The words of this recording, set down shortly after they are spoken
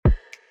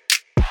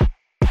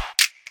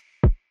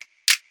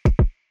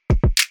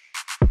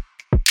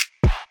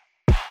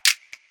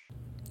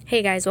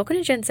Hey guys, welcome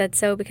to Jen Said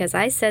So because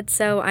I said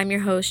so. I'm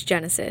your host,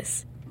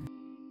 Genesis.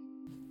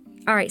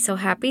 Alright, so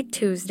happy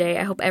Tuesday.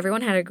 I hope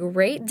everyone had a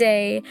great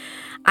day.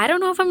 I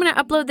don't know if I'm going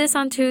to upload this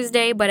on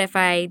Tuesday, but if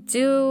I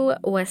do,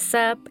 what's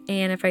up?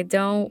 And if I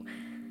don't,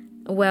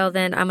 well,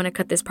 then I'm going to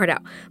cut this part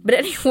out. But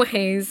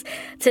anyways,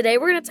 today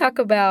we're going to talk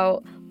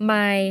about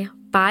my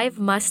 5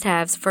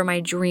 must-haves for my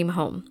dream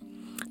home.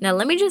 Now,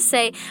 let me just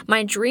say,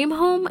 my dream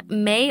home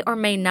may or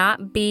may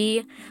not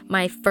be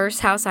my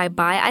first house I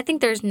buy. I think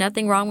there's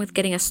nothing wrong with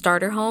getting a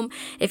starter home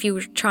if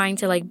you're trying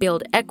to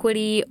build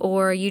equity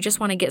or you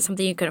just want to get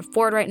something you can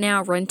afford right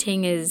now.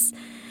 Renting is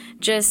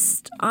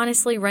just,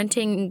 honestly,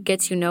 renting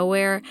gets you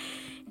nowhere.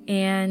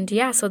 And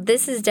yeah, so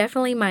this is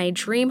definitely my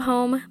dream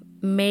home.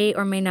 May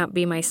or may not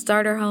be my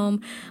starter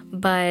home,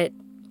 but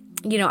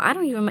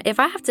if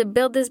I have to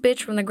build this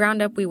bitch from the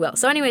ground up, we will.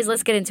 So anyways,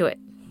 let's get into it.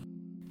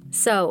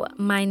 So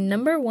my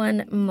number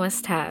 1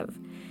 must-have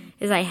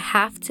is I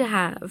have to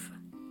have,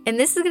 and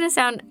this is going to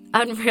sound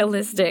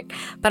unrealistic,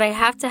 but I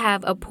have to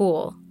have a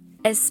pool.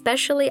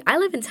 Especially, I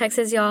live in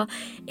Texas, y'all.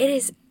 It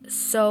is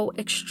so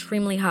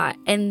extremely hot.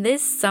 And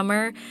this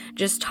summer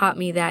just taught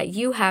me that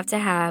you have to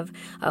have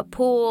a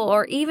pool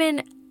or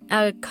even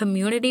a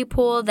community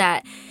pool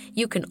that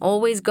you can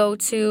always go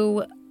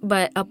to.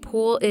 But a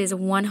pool is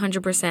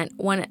 100%,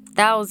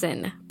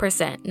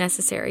 1000%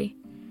 necessary.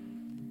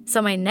 So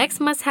my next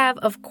must-have,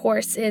 of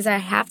course, is I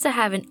have to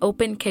have an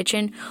open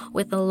kitchen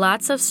with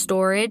lots of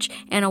storage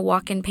and a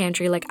walk-in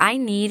pantry. I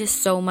need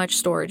so much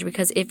storage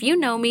because if you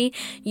know me,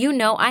 you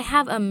know I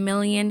have a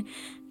million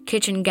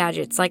kitchen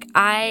gadgets.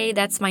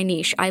 That's my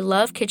niche. I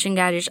love kitchen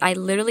gadgets. I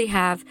literally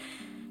have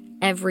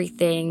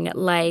everything.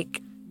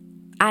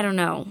 I don't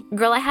know.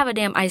 Girl, I have a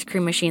damn ice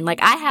cream machine.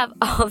 I have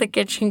all the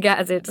kitchen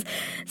gadgets.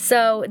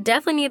 So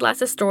definitely need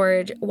lots of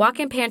storage.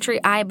 Walk-in pantry,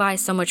 I buy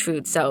so much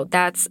food, so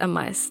that's a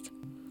must.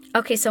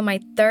 Okay, so my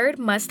third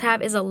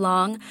must-have is a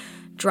long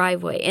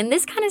driveway. And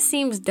this kind of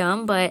seems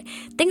dumb, but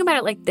think about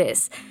it like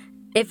this.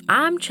 If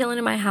I'm chilling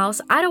in my house,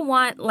 I don't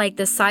want,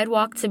 the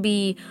sidewalk to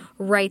be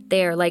right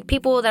there.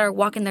 People that are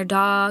walking their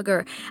dog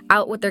or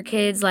out with their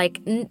kids,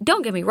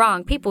 don't get me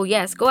wrong. People,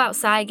 yes, go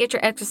outside, get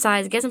your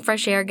exercise, get some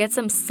fresh air, get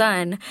some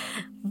sun,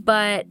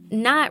 but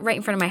not right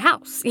in front of my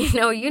house.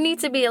 You need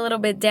to be a little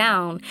bit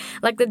down.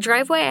 The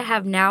driveway I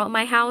have now at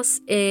my house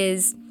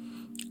is,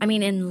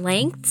 in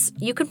lengths,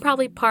 you could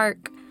probably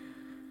park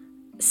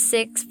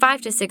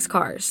 5 to 6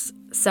 cars.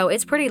 So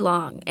it's pretty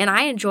long and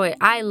I enjoy it.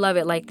 I love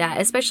it like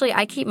that. Especially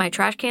I keep my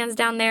trash cans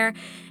down there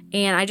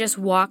and I just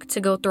walk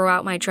to go throw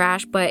out my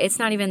trash, but it's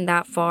not even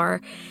that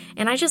far.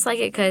 And I just like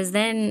it because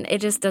then it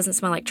just doesn't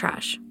smell like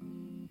trash.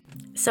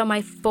 So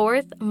my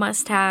 4th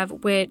must-have,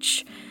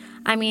 which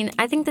I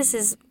think this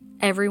is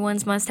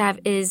everyone's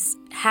must-have,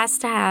 has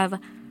to have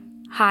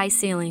high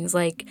ceilings,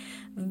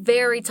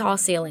 very tall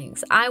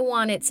ceilings. I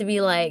want it to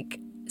be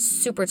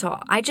super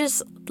tall. I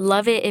just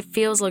love it. It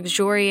feels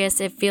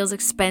luxurious. It feels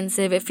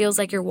expensive. It feels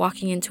like you're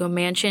walking into a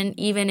mansion,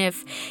 even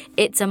if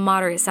it's a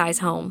moderate size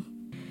home.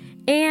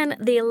 And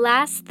the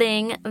last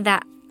thing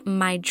that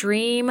my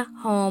dream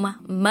home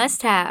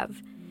must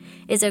have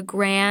is a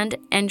grand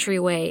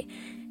entryway.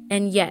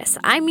 And yes,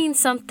 I mean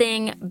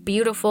something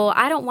beautiful.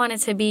 I don't want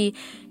it to be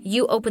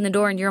you open the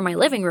door and you're in my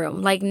living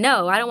room.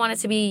 No, I don't want it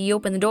to be you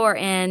open the door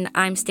and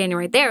I'm standing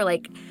right there.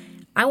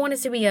 I want it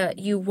to be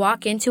you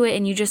walk into it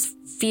and you just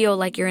feel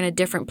like you're in a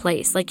different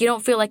place. You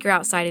don't feel like you're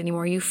outside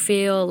anymore. You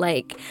feel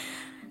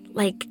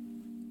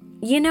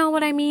you know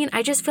what I mean?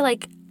 I just feel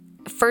like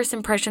first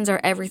impressions are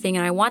everything.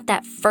 And I want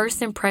that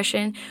first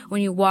impression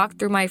when you walk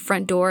through my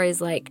front door is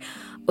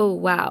oh,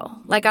 wow.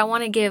 I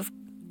want to give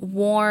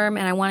warm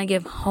and I want to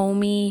give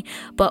homey,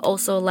 but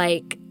also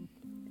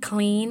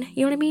clean.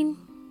 You know what I mean?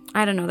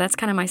 I don't know. That's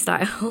kind of my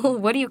style.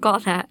 What do you call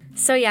that?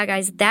 So yeah,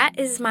 guys, that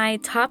is my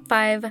top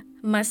 5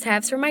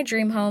 must-haves for my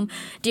dream home.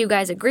 Do you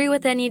guys agree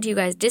with any? Do you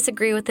guys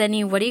disagree with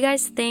any? What do you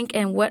guys think?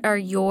 And what are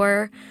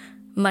your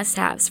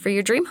must-haves for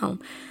your dream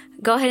home?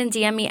 Go ahead and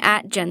DM me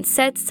at Jen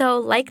Said So.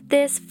 Like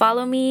this,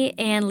 follow me,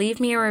 and leave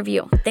me a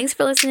review. Thanks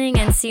for listening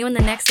and see you in the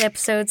next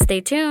episode.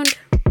 Stay tuned.